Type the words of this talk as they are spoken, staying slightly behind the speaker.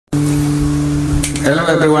Hello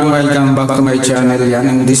everyone, welcome back to my channel.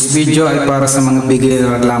 In this video ay para sa mga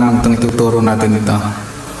beginner lamang itong ituturo natin ito.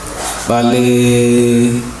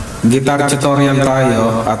 Bali, guitar tutorial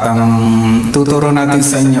tayo at ang tuturo natin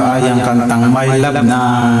sa inyo ay ang kantang My Love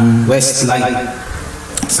ng Westlife.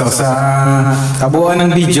 So sa kabuuan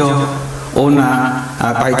ng video, una,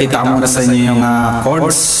 pakikita muna sa inyo yung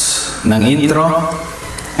chords ng intro.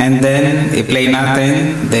 And then, i-play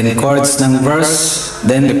natin, then chords ng verse,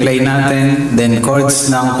 then i-play natin, then chords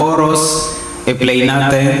ng chorus, i-play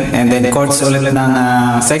natin, and then chords ulit ng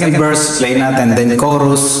second verse, play natin, then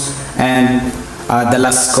chorus, and the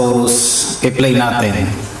last chorus, i-play natin.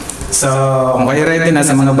 So, kung kayo ready na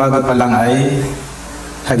sa mga bago pa lang ay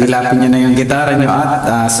hagilapin nyo na yung gitara nyo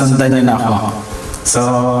at sundan nyo na ako. So,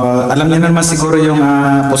 alam nyo naman siguro yung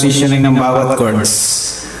positioning ng bawat chords.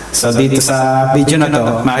 So dito sa video na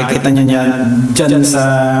to, makikita nyo dyan sa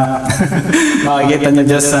makikita nyo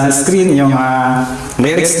dyan sa screen yung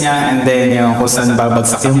lyrics niya, and then yung kung saan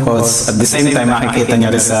babagsak yung chords. At the same time, makikita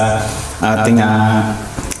nyo rin sa ating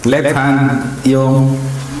left hand yung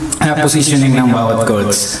positioning ng bawat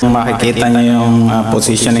chords. Makikita nyo yung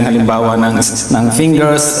positioning halimbawa ng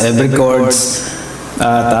fingers, every chords,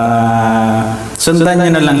 at sundan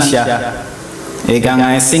nyo na lang siya. Ika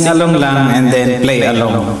nga, sing along lang and then play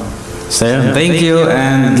along. So, thank you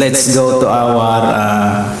and let's go to our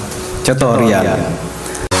tutorial.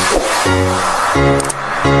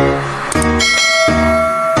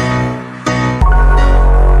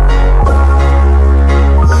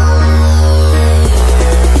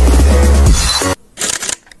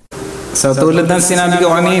 So, tulad ng sinabi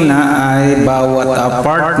ko kanina ay bawat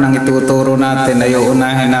part ng ituturo natin ay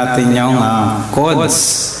uunahin natin yung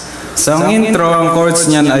chords. So, ang intro, ang chords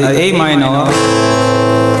niyan ay A minor,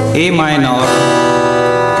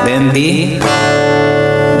 then D,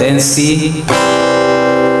 then C,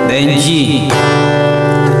 then G.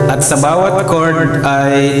 At sa bawat chord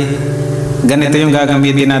ay ganito yung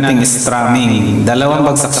gagamitin nating strumming. Dalawang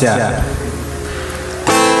bagsak siya.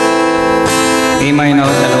 A minor,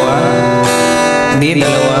 dalawa, D,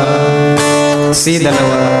 dalawa, C,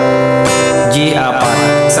 dalawa, G, apat.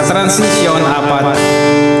 Sa transition, apat.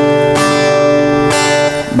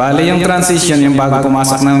 Bali yung transition, yung bago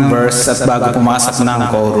pumasok ng verse at bago pumasok ng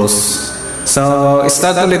chorus. So,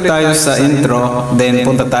 start ulit tayo sa intro, then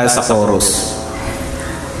punta tayo sa chorus.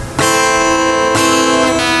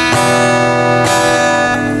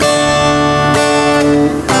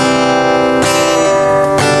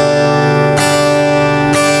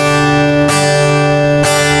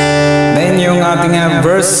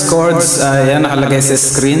 Verse chords, yan nakalagay sa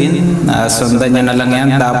screen. Sundan nyo na lang yan.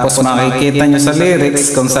 Tapos makikita nyo sa lyrics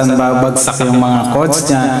kung saan babagsak yung mga chords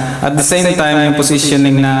niya. At the same time, yung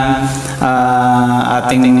positioning na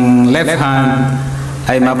ating left hand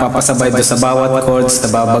ay mapapasabay doon sa bawat chords na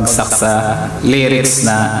babagsak sa lyrics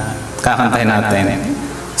na kakantahin natin.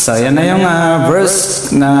 So yan na yung verse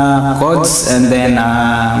na chords, and then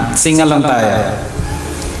sing along tayo.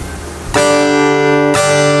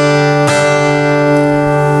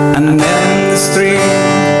 An empty street,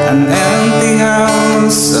 an empty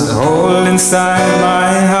house, a hole inside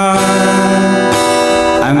my heart.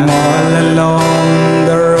 I'm all alone,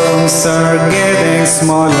 the rooms are getting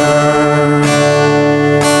smaller.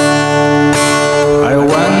 I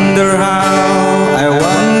wonder how, I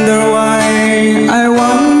wonder why, I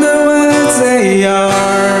wonder what they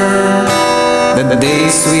are. The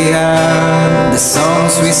days we had, the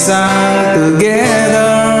songs we sang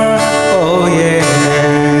together, oh yeah.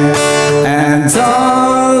 And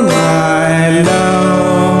all my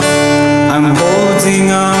love, I'm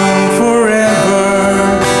holding on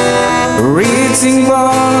forever, reaching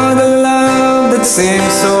for the love that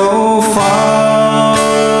seems so far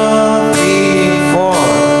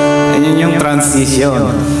before. Ayun yung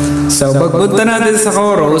transition. So pagpunta natin sa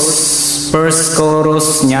chorus, first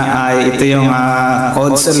chorus niya ay ito yung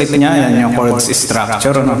chords ulit niya, yan yung chords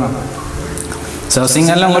structure, no? So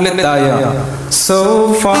sing along ulit tayo.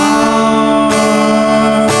 So far,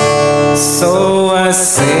 so I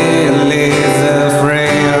say a little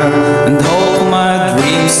prayer and hope my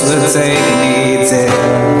dreams will take me there,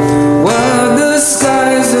 where the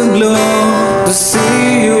skies are blue, to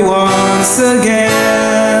see you once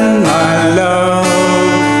again, my love.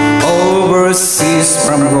 Overseas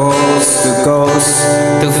from coast to coast,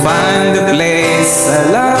 to find the place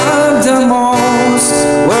I love the most,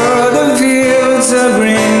 where the fields are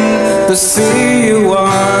green, to see you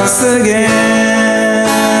once again,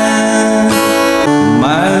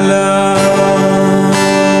 my love.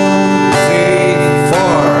 3,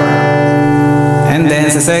 4. And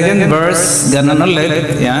then sa second verse, verse, ganun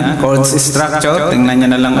ulit. Yan, chords structure. Tingnan nyo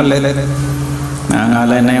na lang ulit.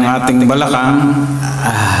 Nangalay na yung ating balakang.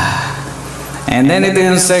 And then ito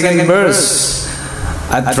yung second verse.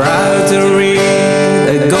 I try to read,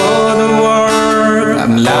 I go to work,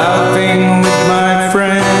 I'm laughing with my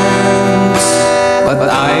friends,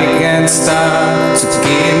 but I can't stop to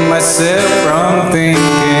keep myself from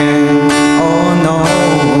thinking, oh no.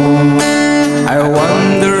 I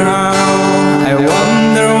wonder how, I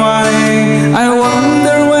wonder why, I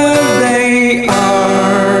wonder where they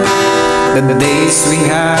are. The days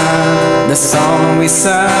we had, the song we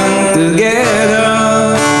sang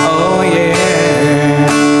together, oh yeah.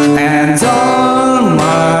 And all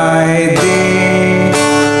my day,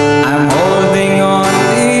 I'm holding on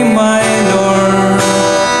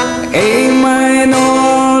A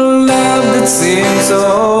minor, love that seems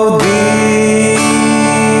so deep.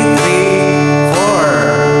 3,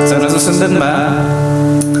 4. So nasusundan ba?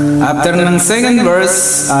 After ng second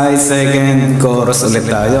verse ay second chorus ulit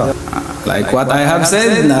tayo. Like what I have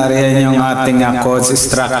said, nariyan yung ating chords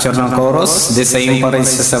structure ng chorus. The same pa rin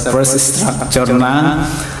siya sa first structure ng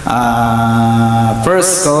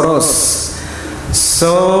first chorus.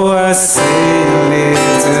 So I say a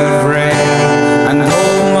little prayer, and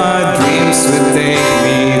all my dreams will take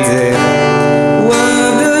me there,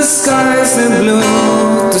 where the skies are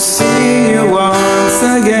blue, to see you once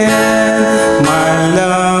again, my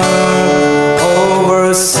love.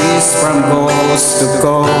 Overseas from coast to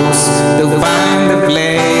coast, to find the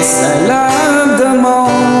place I love the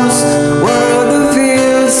most, where the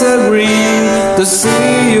fields are green, to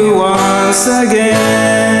see you once again.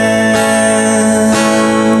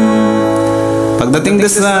 Pagdating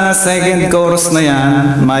sa second chorus na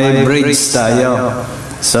yan, may bridge tayo.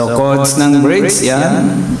 So chords ng bridge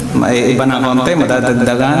yan, may iba na konti,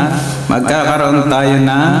 madadagdagan. Magkakaroon tayo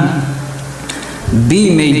ng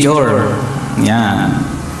B major.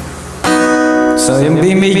 Yan. So yung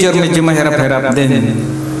B major medyo mahirap-hirap din.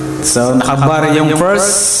 So nakabari yung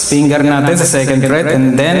first finger natin sa second fret,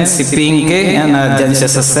 and then si pinky, yan, dyan siya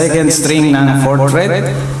sa second string ng 4th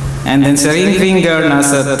fret, and then si ring finger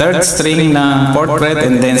nasa 3rd string ng 4th fret,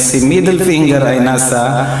 and then si middle finger ay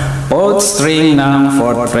nasa 4th string ng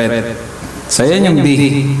 4th fret. So yan yung B.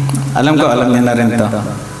 Alam ko, alam niya na rin to.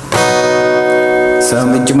 So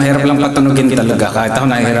medyo mahirap lang patunugin talaga, kahit ako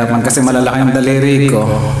nahihirapan kasi malalaki yung daliri ko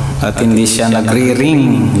at hindi siya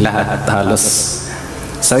nagri-ring lahat halos.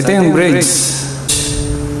 So ito yung bridge.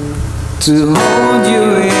 To hold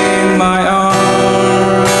you in my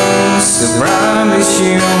arms, to promise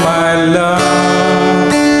you my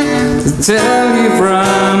love, to tell you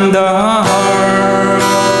from the heart,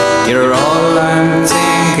 you're all I'm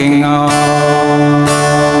thinking of.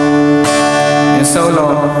 Yung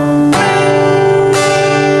solo.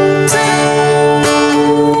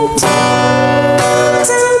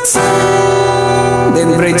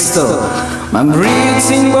 Then bridge to, I'm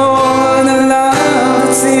reaching for the love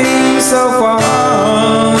that seems so far.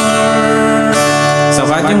 So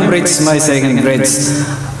kahit yung bridge, my second bridge,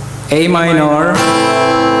 A minor,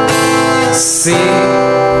 C,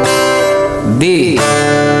 D.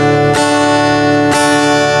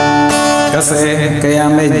 Kasi kaya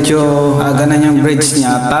medyo ganan yung bridge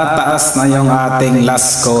niya, tataas na yung ating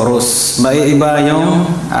last chorus. Maiiba yung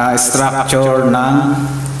structure ng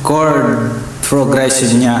chord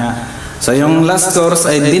progression niya. So yung last chorus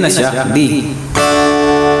ay D na siya, D.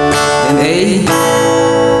 Then A.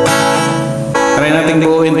 Try natin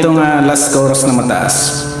buuin itong last chorus na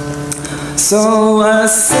mataas. So I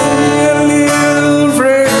say a little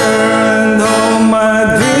prayer, and all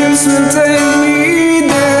my dreams will take me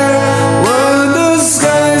there, where the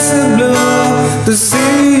skies are blue, to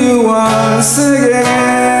see you once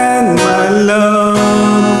again, my love.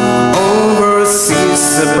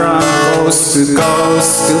 Overseas from coast to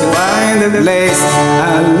coast, to find the place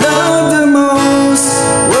I love the most,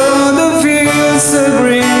 where the fields are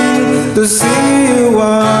green, to see you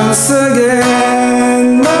once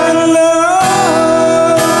again, my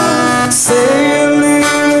love. Say a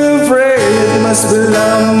little prayer, it must be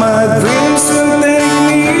love, my dreams will take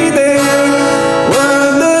me there,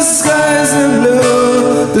 where the skies are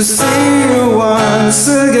blue, to see you once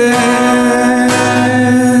again.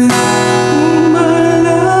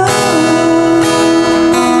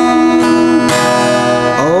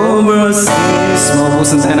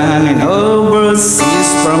 Maubusan tayo ng hangin. Overseas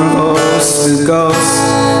from coast to coast,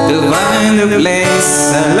 to find the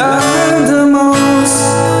place I love the most,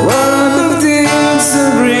 where the fields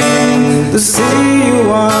are green, to see you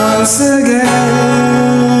once again,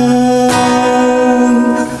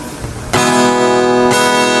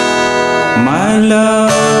 my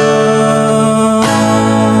love.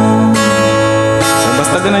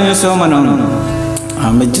 yung suma nun.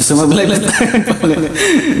 Medyo sumablay lang tayo.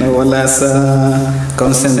 Nawala sa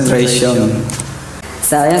concentration.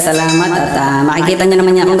 So, yun, salamat at makikita nyo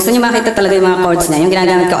naman yan. Kung gusto nyo makita talaga yung mga chords niya, yung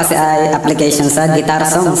ginagamit ko kasi ay application sa Guitar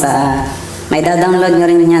Song. May da-download nyo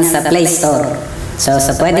rin yan sa Play Store. So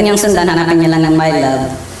pwede nyo sundan, hanapin nyo lang ng My Love.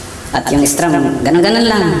 At yung strum, ganun-ganun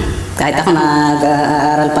lang. Kahit ako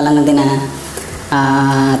nag-aaral pa lang din na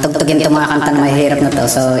tugtugin itong mga kanta na may hirap na to.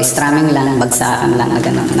 So, strumming lang, bagsakan lang na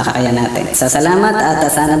gano'n, nakakaya natin. So, salamat at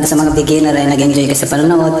sana sa mga beginner ay nag-enjoy ka sa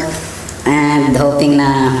panonood. And hoping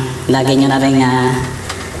na lagi nyo na rin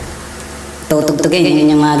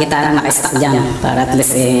tutugtugin yung mga gitarang naka-stack dyan para at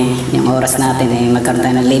least yung oras natin magkaroon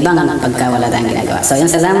tayo ng libangan pagka wala tayong ginagawa. So,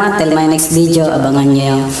 yung salamat. Till my next video, abangan nyo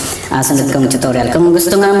yung sunod kong tutorial. Kung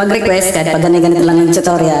gusto nga mag-request, kahit pag ganito lang yung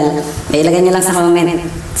tutorial, ilagay nyo lang sa comment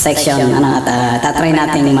section at tatry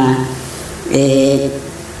natin yung mga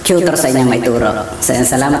tutor sa inyo may turo. So,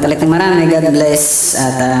 salamat ulit ng marami. God bless.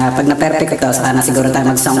 At pag na-perfect ito, saka na siguro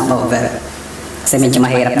tayo mag-song over. Kasi medyo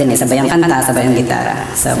mahirap din sabay ang kanta, sabay ang gitara.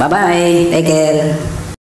 So, bye-bye. Take care.